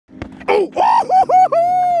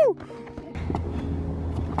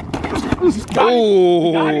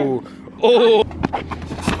Oh, oh.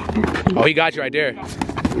 Oh, he got you right there.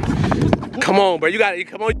 Come on, bro. You got it.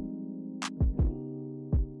 Come on.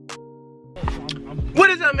 What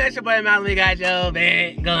is up, man? It's your boy Malcolm, guys. Yo,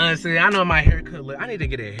 man. Gonna see. I know my haircut look. I need to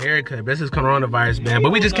get a haircut, but this is coronavirus, man.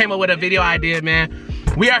 But we just came up with a video idea, man.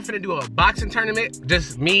 We are finna do a boxing tournament.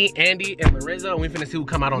 Just me, Andy, and Lorenzo. And we finna see who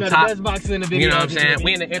come out on top. The best boxer in the video. You know what I'm saying?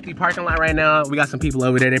 We in the empty parking lot right now. We got some people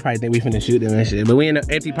over there. They probably think we finna shoot them and shit. But we in the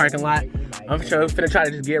empty parking lot. I'm sure finna try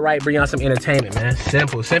to just get right, bring y'all some entertainment, man.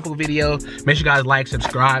 Simple video. Make sure you guys like,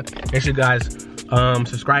 subscribe. Make sure you guys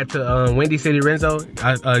subscribe to Windy City Renzo.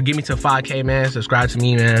 Give me to 5K, man. Subscribe to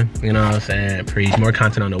me, man. You know what I'm saying? Preach. More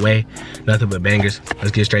content on the way. Nothing but bangers.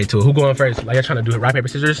 Let's get straight to it. Who going first? Like, you're trying to do it rock, paper,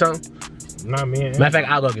 scissors or something? Not me and Andy. Matter of fact,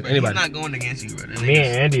 I'll go against anybody. He's not going against you, bro. Me and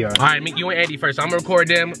Andy are. All right, you and Andy first. So I'm gonna record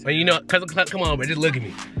them. And you know, come on, bro. Just look at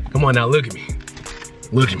me. Come on now, look at me.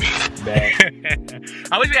 Look at me.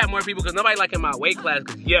 I wish we had more people because nobody like in my weight class.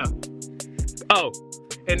 Cause yeah. Oh.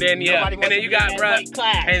 And then yeah, and then you got bro.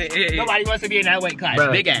 Nobody wants to be in that weight class.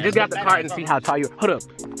 Bruh, big ass. Just got the card and see how tall you are. Hold up.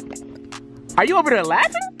 Are you over there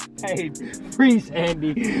laughing? Hey, freeze,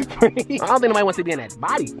 Andy. Freeze. I don't think nobody wants to be in that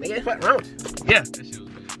body. Nigga, fuck around. Yeah.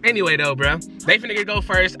 Anyway though, bro. They finna go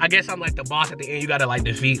first. I guess I'm like the boss at the end. You gotta like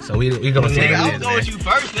defeat. So we gonna see. Nigga, I'll go with you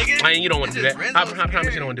first, nigga. I mean, you don't want to do that. I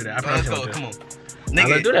promise you don't want to do that. I promise you don't. Come on.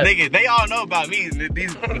 Nigga, they all know about me.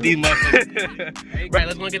 These motherfuckers. Right,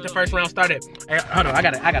 let's go get the first round started. Hey, hold on, I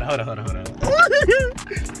gotta hold on.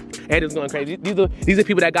 Eddie's going crazy. These are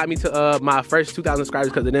people that got me to my first 2,000 subscribers.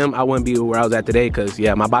 Because of them, I wouldn't be where I was at today. Because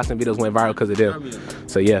yeah, my boxing videos went viral because of them.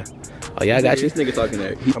 So yeah. Oh yeah, I got you. This nigga talking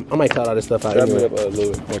there. I might cut all this stuff out. Anyway. Up a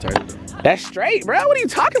little bit more time. That's straight, bro. What are you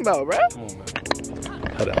talking about, bro?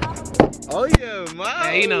 Hold up. Oh yeah, man.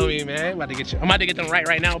 Hey, you know me, man. I'm about to get them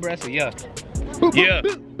right now, bro. So yeah. Yeah.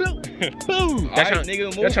 Alright,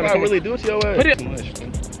 nigga, move. I really do it to your ass. Put it.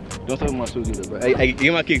 Don't throw my shoes either, bro. Hey,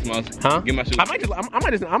 give my kicks, mouse. Huh? Give my shoes. I might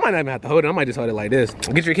not even have to hold it. I might just hold it like this.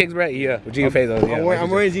 Get your kicks, bro. Yeah. With G-Phase on. Yeah, I'm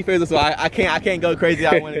wearing G-Phase, so I can't go crazy.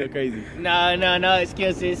 I want to go crazy. No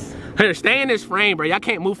excuses. Here, stay in this frame, bro. Y'all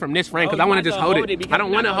can't move from this frame because I want to just hold it. I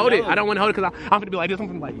don't want to hold it. I don't want to hold it because I'm gonna be like this. I'm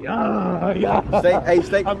gonna be like, yeah.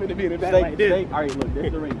 Stay. I'm gonna be in the back like this. All right, look.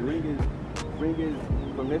 There's the ring. The ring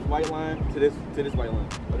is from this white line to this white line.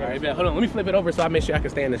 Okay. All right, man. Hold on. Let me flip it over so I make sure I can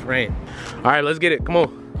stay in this frame. All right, let's get it. Come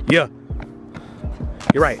on. Yeah.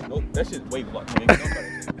 You're right. Nope, that shit's weight block.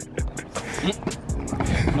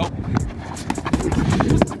 Nope.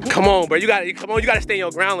 Come on, bro. You gotta stay in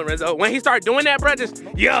your ground, Lorenzo. When he start doing that, bro, just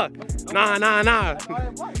yeah. Nah. Nah, I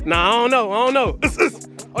don't know.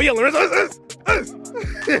 Oh yeah, Lorenzo.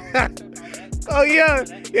 Oh yeah.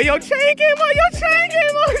 Yeah, your chain came on.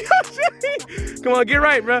 Come on, get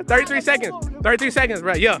right, bro. 33 seconds. 33 seconds,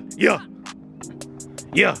 bro. Yeah.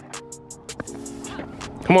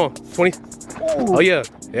 Come on, 20. Oh yeah.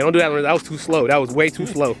 Yeah, don't do that, Lorenzo. That was too slow. That was way too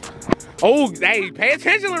slow. Oh, hey, pay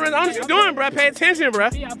attention, Lorenzo. What you doing, bro? Pay attention, bro.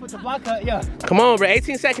 Yeah, I put the block cut, yeah. Come on, bro.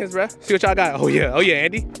 18 seconds, bro. See what y'all got. Oh yeah,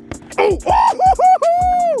 Andy. Oh,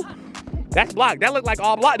 that's block. That look like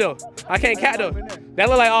all block though. I can't cat though. That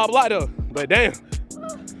look like all block though. But damn.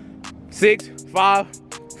 6, 5,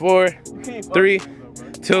 4, 3,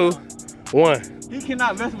 2, 1. You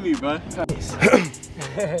cannot mess with me, bro. All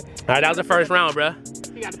right, that was the first round, bro.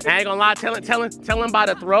 I ain't gonna lie, tell him by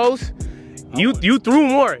the throws. You threw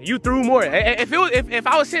more. If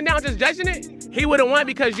I was sitting down just judging it, he would have won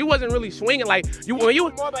because you wasn't really swinging like you. When you,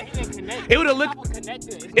 it would have looked.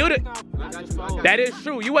 It would have. That is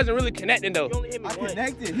true. You wasn't really connecting though. I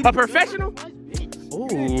connected. A professional.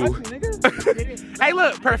 Ooh. Hey,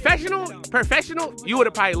 look, professional. You would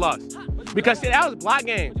have probably lost because see, that was block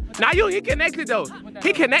game. Now he connected though.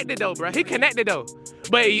 He connected though, bro.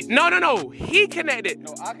 But no, he connected.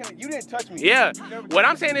 No, I connected. You didn't touch me. Yeah. What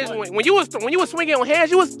I'm saying is when you was swinging on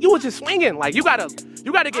hands, you was just swinging. Like you gotta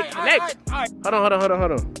get connected. Hold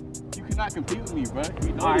on. You cannot compete with me, bro.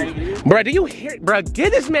 Bro, do you hear? Bro,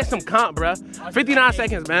 give this man some comp, bro. 59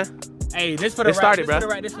 seconds, man. Hey, this for the it started, bro.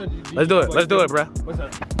 Let's do it, bro. What's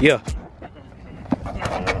up? Yeah.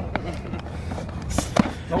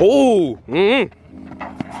 Ooh.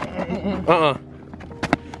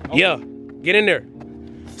 Yeah. Get in there.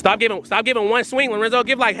 Stop giving one swing, Lorenzo.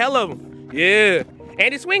 Give like hell of them. Yeah.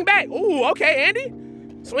 Andy, swing back. Ooh, okay, Andy.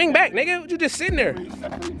 Swing back, nigga. You just sitting there.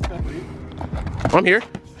 I'm here.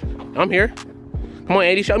 Come on,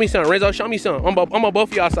 Andy. Show me something. Renzo, show me something. I'm on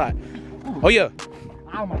both of y'all side. Oh, yeah.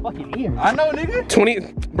 Ow, my fucking ear. I know, nigga. 20.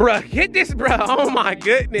 Bruh, hit this, bruh. Oh, my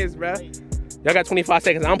goodness, bruh. Y'all got 25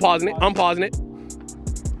 seconds. I'm pausing it.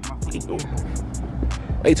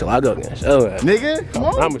 Wait till I go again. Show that. Nigga, come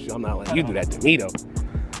on. I promise you, I'm not letting you do that to me, though.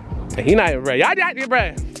 He not even, bro. Y'all got this,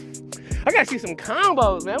 bro. I gotta see some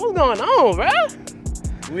combos, man. What's going on, bro?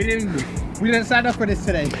 We didn't sign up for this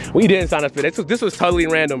today. We didn't sign up for this. This was totally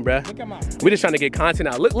random, bro. Look at my. We just trying to get content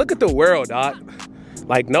out. Look at the world, dog.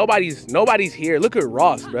 Like nobody's here. Look at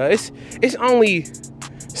Ross, bro. It's only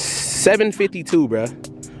 7:52, bro.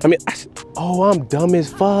 I mean, oh, I'm dumb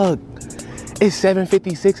as fuck. It's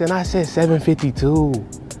 7:56 and I said 7:52.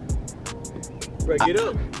 Bro, get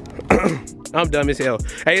up. I'm dumb as hell.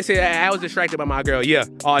 Hey, it said I was distracted by my girl. Yeah,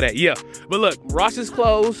 all that. Yeah. But look, Ross is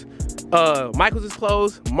closed. Michael's is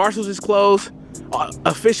closed. Marshall's is closed.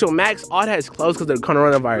 Official Max, all that is closed because of the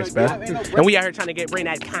coronavirus, bro. And we out here trying to bring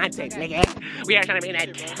that content, nigga. We out trying to bring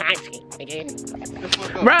that content,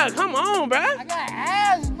 nigga. Bro, come on, bro. I got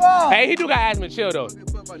asthma. Hey, he do got asthma. Chill though.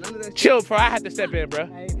 Chill, bro. I have to step in, bro.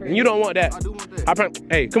 And you don't want that. I do want that.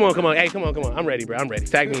 Hey, come on. Hey, come on. I'm ready, bro. I'm ready.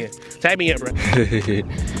 Tag me in. Tag me in, bro.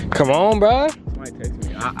 Come on, bro. Somebody text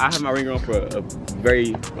me. I have my ringer on for a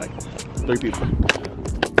very, like, 3 people.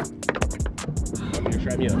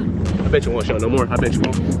 Strap me up. I bet you won't show no more. I bet you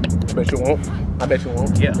won't. I bet you won't. I bet you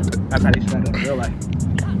won't. Yeah. That's how they strap up in real life.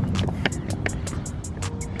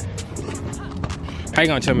 How you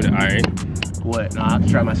gonna tell me that? All right. What? Nah, I can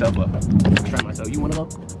strap myself up. Strap myself. You wanna go?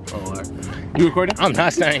 Oh, all right. You recording? I'm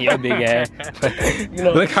not saying your big ass. You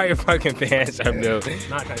know, Look how your fucking pants are built.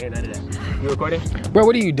 not trying to hear none of that. You recording? Bro,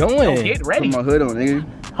 what are you doing? Oh, get ready. Put my hood on, nigga.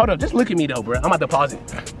 Hold up. Just look at me though, bro. I'm about to pause it.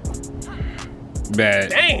 Bad.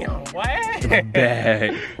 Damn. What?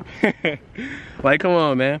 Bad. Like, come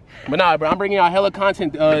on, man. But nah, bro, I'm bringing y'all hella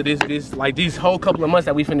content like these whole couple of months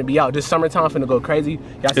that we finna be out. This summertime finna go crazy.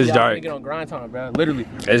 Y'all see, It's y'all dark. finna get on grind time, bro. Literally.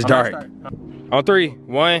 It's dark. On 3,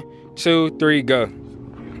 1, 2, 3, go.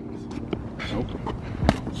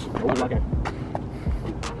 Okay.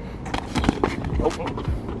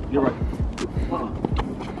 You're right.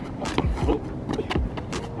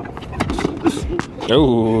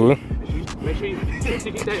 Ooh. Make sure you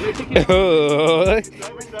get that.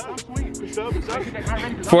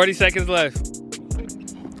 40 seconds left.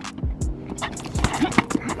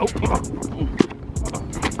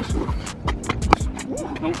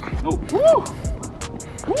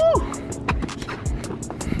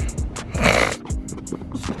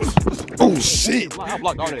 Oh shit! I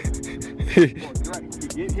blocked all that.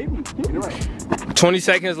 20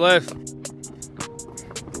 seconds left.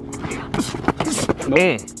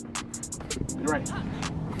 You're right.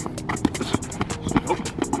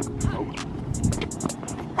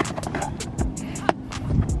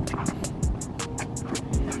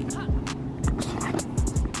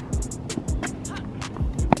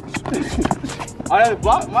 I didn't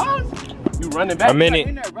block mine. You running back. A minute.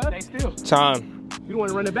 In there, bro. Stay still. Time. You don't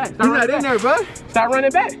want to run it back. He's not in there, bro. Stop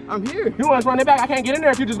running back. I'm here. You want to run it back? I can't get in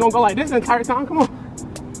there if you're just gonna go like this the entire time. Come on.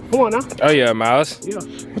 Come on now. Oh yeah, Miles. Yeah.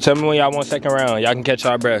 Tell me when y'all want second round. Y'all can catch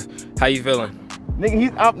our breath. How you feeling?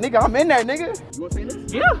 Nigga, nigga, I'm in there, nigga. You want to say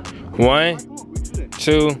this? Yeah. 1,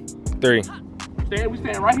 2, 3. We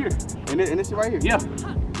stand right here. In this shit right here? Yeah.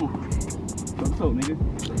 So, nigga.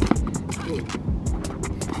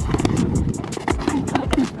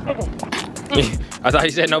 I thought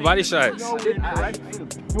you said no body shots. You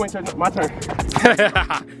ain't turn. My turn.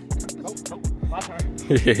 Nope. My turn.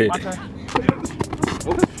 My turn.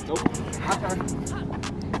 Nope. My turn.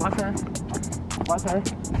 My turn. My turn.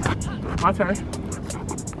 My turn.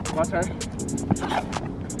 My turn.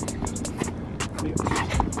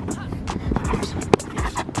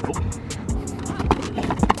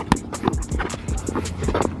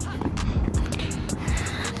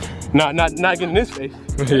 Not getting this face.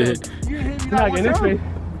 Not getting this face.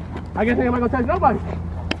 I guess I'm not gonna touch nobody.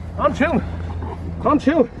 I'm chilling. I'm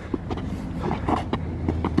chilling.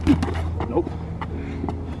 Nope.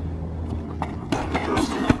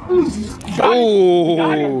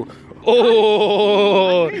 Oh,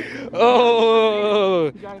 oh,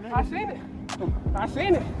 oh. I seen it. I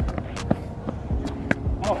seen it.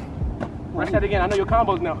 Oh, rush that again. I know your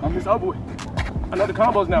combos now. It's over with. I know the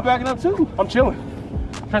combos now. You backing up too? I'm chilling.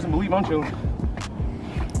 Trust and believe I'm chilling.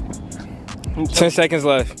 10 seconds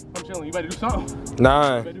left. I'm chilling. You better do something.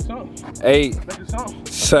 9, You better do something. 8, You better do something.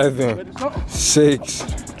 7, You better do something. 6,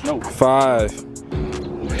 No. 5.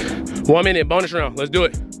 1 minute bonus round. Let's do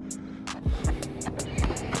it.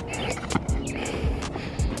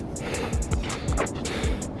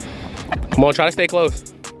 Come on, try to stay close.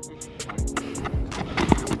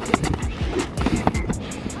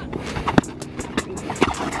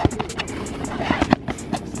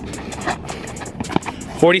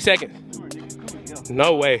 $40 seconds.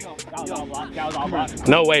 No way.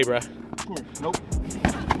 No way, bruh. Nope.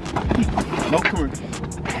 Nope, come here.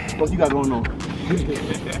 What you got going on?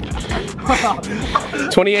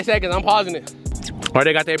 28 seconds, I'm pausing it. All right,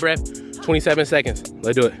 they got their breath. 27 seconds.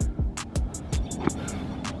 Let's do it.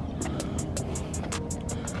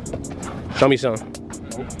 Show me some.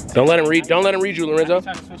 Don't let him read. Don't let him read you, Lorenzo.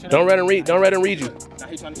 Don't let him read. Don't let him read you.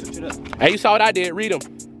 Hey, you saw what I did. Read him.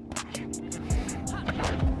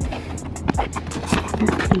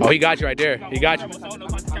 Oh, he got you right there. He got you.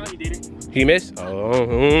 He missed.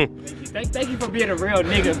 Oh. Thank you for being a real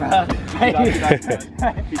nigga, bro.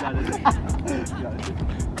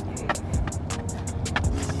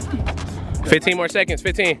 15 more seconds.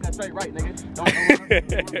 15. That's right, nigga.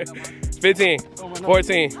 15.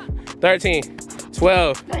 14. 13.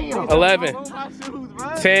 12. 11.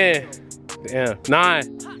 10. Damn.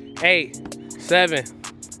 9. 8. 7.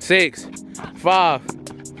 6. 5.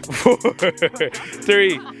 4.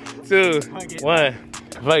 3. 2. 1.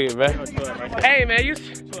 Fuck it, man. Hey, man, you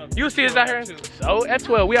see us out here? So,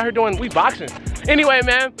 F12, we out here we boxing. Anyway,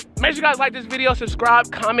 man, make sure you guys like this video,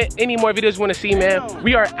 subscribe, comment any more videos you want to see, man.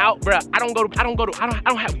 We are out, bro. I don't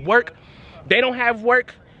have work. They don't have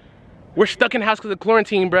work. We're stuck in the house because of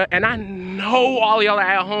quarantine, bro. And I know all of y'all are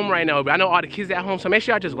at home right now, but I know all the kids at home. So make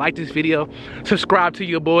sure y'all just like this video, subscribe to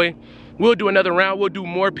your boy. We'll do another round. We'll do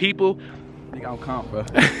more people. Nigga, I'm comp, bro.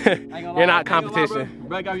 You're not competition.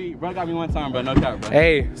 Bro got me one time, bro. No cap, bro.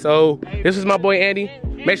 Hey, so this is my boy Andy.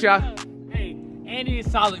 Make sure y'all. Hey, Andy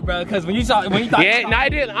is solid, bro. Because when you thought. Yeah, no, I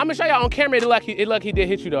did. I'm gonna show y'all on camera. It looked like he did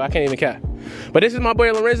hit you though. I can't even cap. But this is my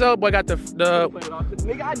boy Lorenzo. Boy got bro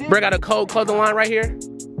got a cold clothing line right here.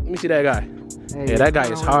 Let me see that guy. Yeah, that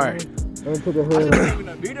guy is hard. You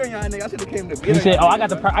said, oh, I got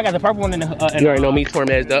the purple one in the. You already know me,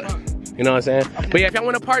 tormented up. You know what I'm saying? But yeah, if y'all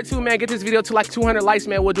want a part 2, man, get this video to like 200 likes,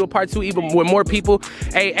 man. We'll do a part 2 even with more people.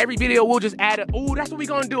 Hey, every video we'll just add ooh, that's what we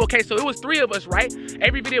gonna do. Okay, so it was 3 of us, right?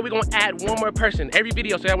 Every video we're gonna add 1 more person. Every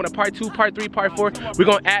video. So y'all want a part 2, part 3, part 4. We're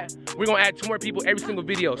gonna add 2 more people every single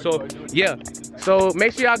video. So yeah. So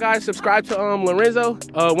make sure y'all guys subscribe to Lorenzo,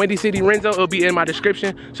 Windy City Renzo. It'll be in my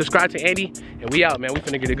description. Subscribe to Andy, and we out, man. We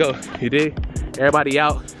finna get to go. You dig? Everybody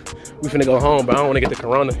out. We finna go home, but I don't wanna get the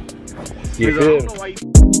corona. You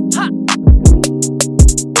feel?